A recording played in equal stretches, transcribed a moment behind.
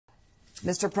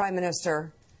Mr. Prime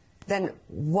Minister, then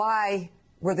why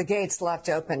were the gates left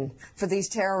open for these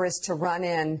terrorists to run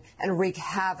in and wreak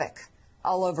havoc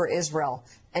all over Israel?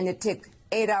 And it took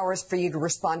 8 hours for you to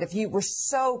respond. If you were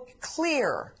so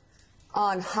clear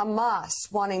on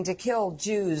Hamas wanting to kill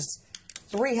Jews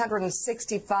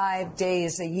 365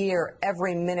 days a year,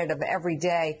 every minute of every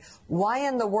day, why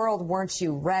in the world weren't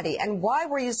you ready? And why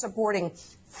were you supporting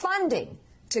funding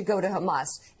to go to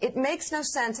Hamas? It makes no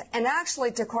sense. And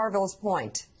actually, to Carville's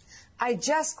point, I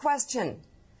just question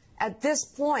at this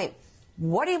point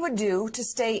what he would do to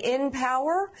stay in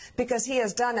power, because he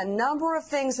has done a number of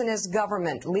things in his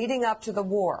government leading up to the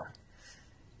war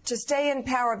to stay in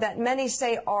power that many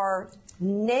say are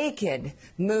naked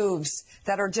moves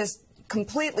that are just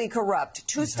completely corrupt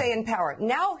to stay in power.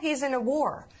 Now he's in a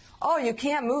war. Oh, you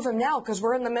can't move him now because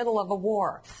we're in the middle of a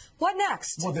war. What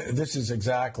next? Well, this is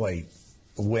exactly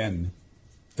when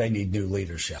they need new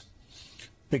leadership.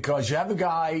 Because you have a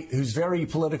guy whose very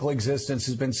political existence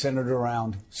has been centered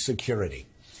around security.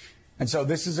 And so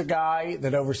this is a guy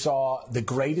that oversaw the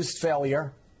greatest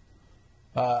failure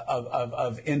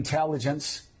of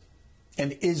intelligence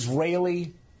in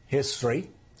Israeli history,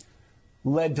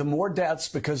 led to more deaths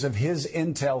because of his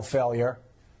intel failure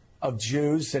of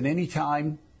Jews than any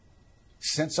time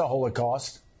since the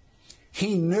Holocaust.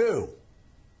 He knew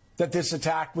that this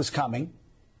attack was coming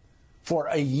for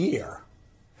a year.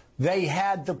 They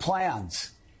had the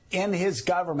plans in his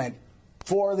government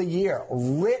for the year,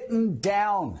 written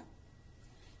down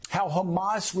how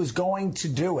Hamas was going to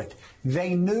do it.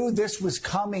 They knew this was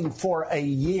coming for a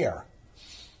year.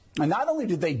 And not only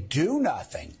did they do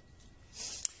nothing,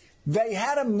 they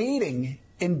had a meeting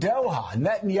in Doha,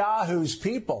 Netanyahu's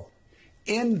people,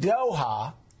 in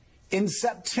Doha in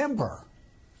September,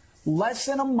 less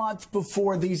than a month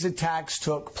before these attacks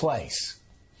took place.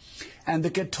 And the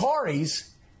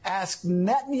Qataris asked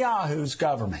Netanyahu's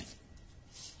government,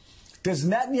 does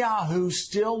Netanyahu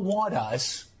still want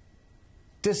us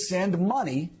to send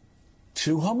money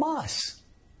to Hamas?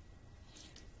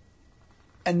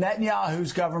 And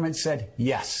Netanyahu's government said,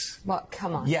 yes. Well,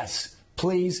 come on. Yes.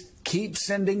 Please keep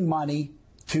sending money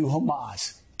to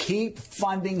Hamas. Keep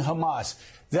funding Hamas.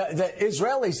 The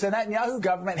Israelis, the Netanyahu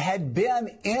government, had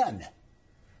been in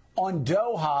on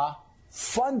Doha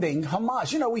funding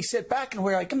Hamas. You know, we sit back and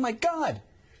we're like, oh, my God,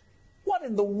 what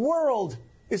in the world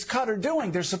is Qatar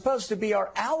doing? They're supposed to be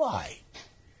our ally.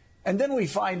 And then we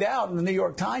find out in the New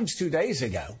York Times 2 days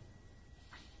ago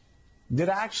that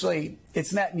actually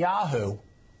it's Netanyahu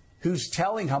who's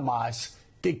telling Hamas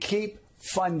to keep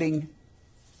funding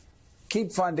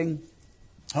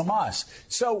Hamas.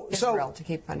 Israel to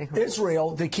keep funding Hamas.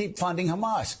 Israel to keep funding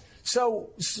Hamas.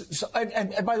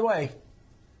 And by the way,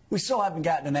 we still haven't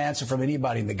gotten an answer from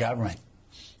anybody in the government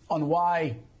on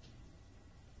why,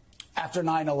 after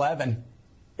 9/11,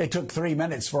 it took 3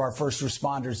 minutes for our first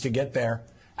responders to get there.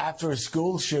 After a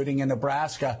school shooting in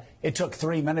Nebraska, it took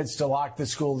 3 minutes to lock the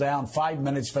school down, 5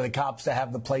 minutes for the cops to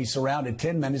have the place surrounded,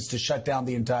 10 minutes to shut down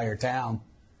the entire town.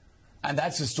 And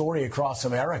that's the story across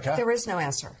America. There is no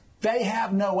answer. They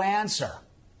have no answer.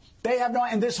 They have no,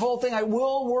 and this whole thing, I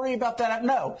will worry about that.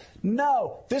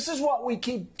 No. This is what we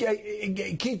keep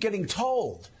getting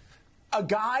told. A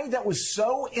guy that was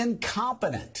so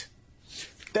incompetent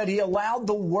that he allowed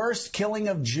the worst killing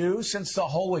of Jews since the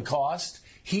Holocaust.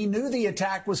 He knew the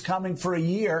attack was coming for a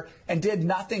year and did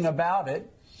nothing about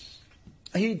it.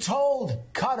 He told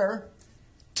Qatar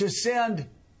to send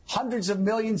hundreds of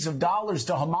millions of dollars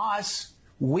to Hamas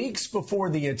weeks before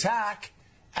the attack.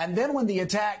 And then when the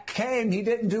attack came, he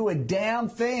didn't do a damn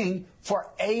thing for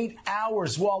 8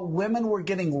 hours while women were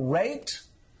getting raped,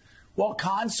 while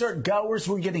concert goers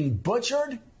were getting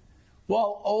butchered,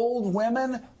 while old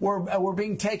women were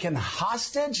being taken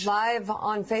hostage. Live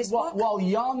on Facebook? While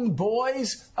young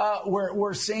boys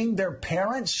were seeing their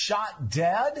parents shot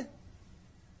dead.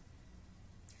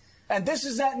 And this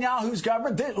is Netanyahu's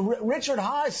government. Richard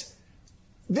Haas,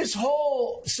 this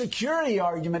whole security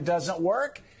argument doesn't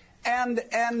work. And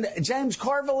James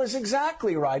Carville is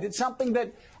exactly right. It's something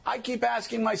that I keep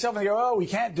asking myself, and they go, we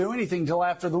can't do anything until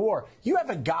after the war. You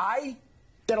have a guy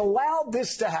that allowed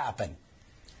this to happen.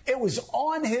 It was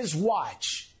on his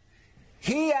watch.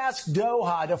 He asked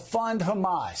Doha to fund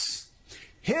Hamas.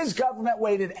 His government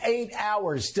waited 8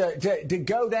 hours to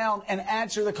go down and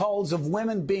answer the calls of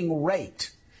women being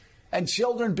raped and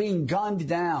children being gunned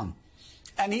down.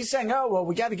 And he's saying,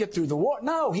 we got to get through the war.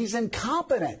 No, he's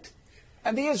incompetent.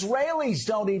 And the Israelis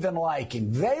don't even like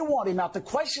him. They want him out. The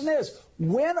question is,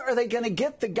 when are they going to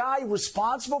get the guy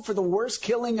responsible for the worst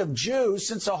killing of Jews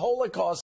since the Holocaust